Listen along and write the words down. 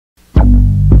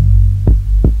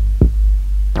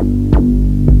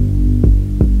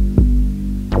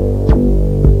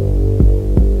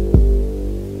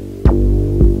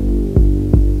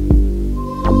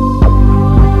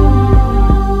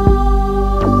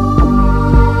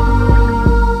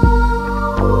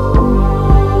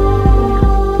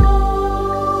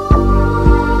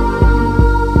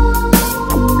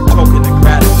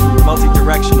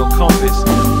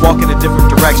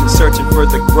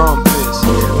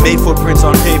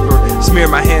smear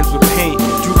my hands with paint.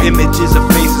 Drew images of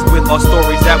faces with lost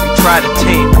stories that we try to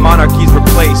taint. Monarchies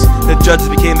replaced, the judges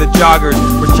became the joggers.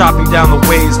 We're chopping down the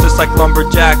waves just like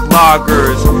lumberjack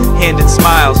loggers. Handed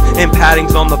smiles and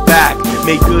pattings on the back.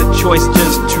 Made good choice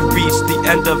just to reach the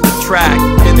end of the track.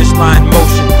 Finish line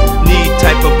motion, need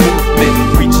type of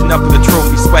movement. Reaching up with a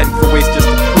trophy, sweating for ways just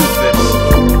to prove this.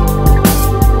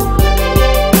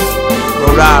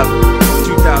 Rhode Island,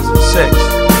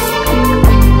 2006.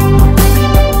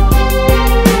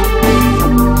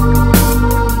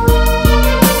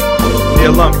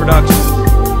 Lund Productions,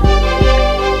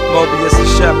 Mobius and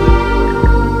Shepherd.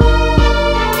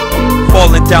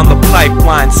 Falling down the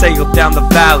pipeline, sailed down the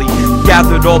valley.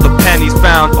 Gathered all the pennies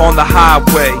found on the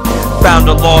highway. Found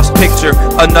a lost picture,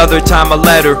 another time a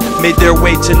letter. Made their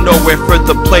way to nowhere for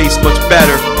the place much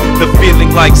better. The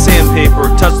feeling like sandpaper,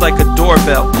 touched like a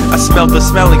doorbell. I smelled the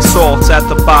smelling salts at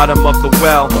the bottom of the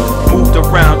well. Moved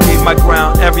around, gave my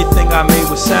ground, everything I made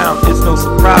was sound. It's no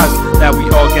surprise that we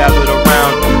all gathered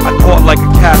around. I caught like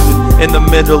a captain in the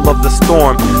middle of the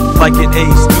storm. Like an A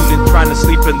student trying to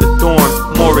sleep in the dorm.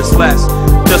 More is less,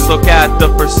 just look at the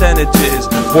percentages.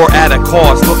 War at a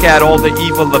cost, look at all the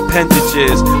evil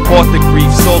appendages. Bought the grief,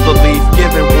 sold the leaf,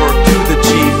 given work to the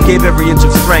chief. Gave every inch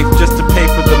of strength just to pay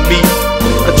for the meat.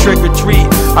 A trick or treat,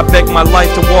 I begged my life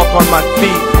to walk on my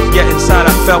feet. Yet inside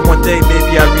I felt one day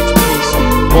maybe I'd reach peace.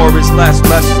 More is less,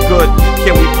 less is good.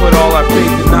 Can we put all our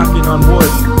faith in knocking on wood?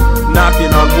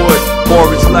 Knocking on wood, more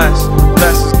is less,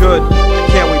 less is good.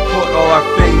 Can we put all our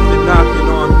faith in knocking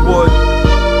on wood?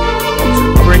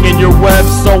 Bring in your web,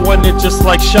 sewing it just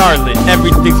like Charlotte.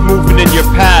 Everything's moving in your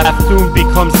path, soon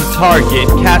becomes the target.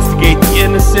 Castigate the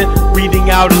innocent, reading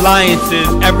out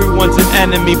alliances. Everyone's an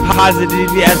enemy,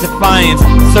 positively as defiance.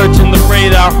 Searching the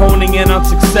radar, honing in on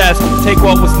success. Take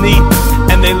what was neat,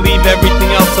 and they leave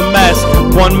everything else a mess.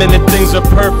 1 minute things are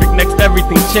perfect, next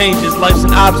everything changes. Life's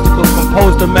an obstacle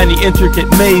composed of many intricate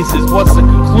mazes. What's the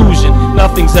conclusion?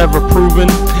 Nothing's ever proven.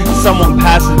 Someone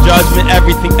passes judgment,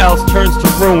 everything else turns to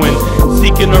ruin.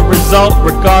 Seeking a result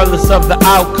regardless of the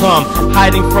outcome.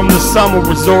 Hiding from the sun, we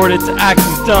resorted to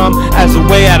acting dumb. As a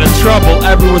way out of trouble,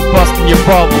 everyone's busting your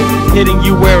bubble. Hitting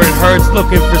you where it hurts,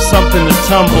 looking for something to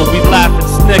tumble. We laugh and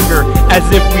snicker as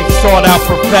if we've sought out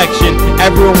perfection.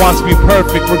 Everyone wants to be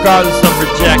perfect regardless of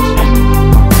rejection.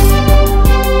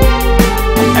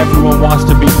 Everyone wants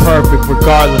to be perfect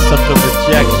regardless of the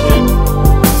rejection.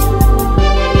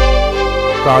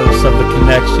 Regardless of the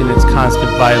connection, it's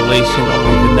constant violation.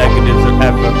 Only the negatives are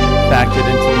ever factored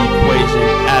into the equation.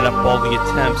 Add up all the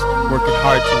attempts, working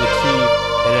hard to achieve.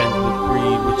 It ends with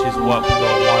greed, which is what we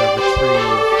all want to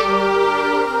retrieve.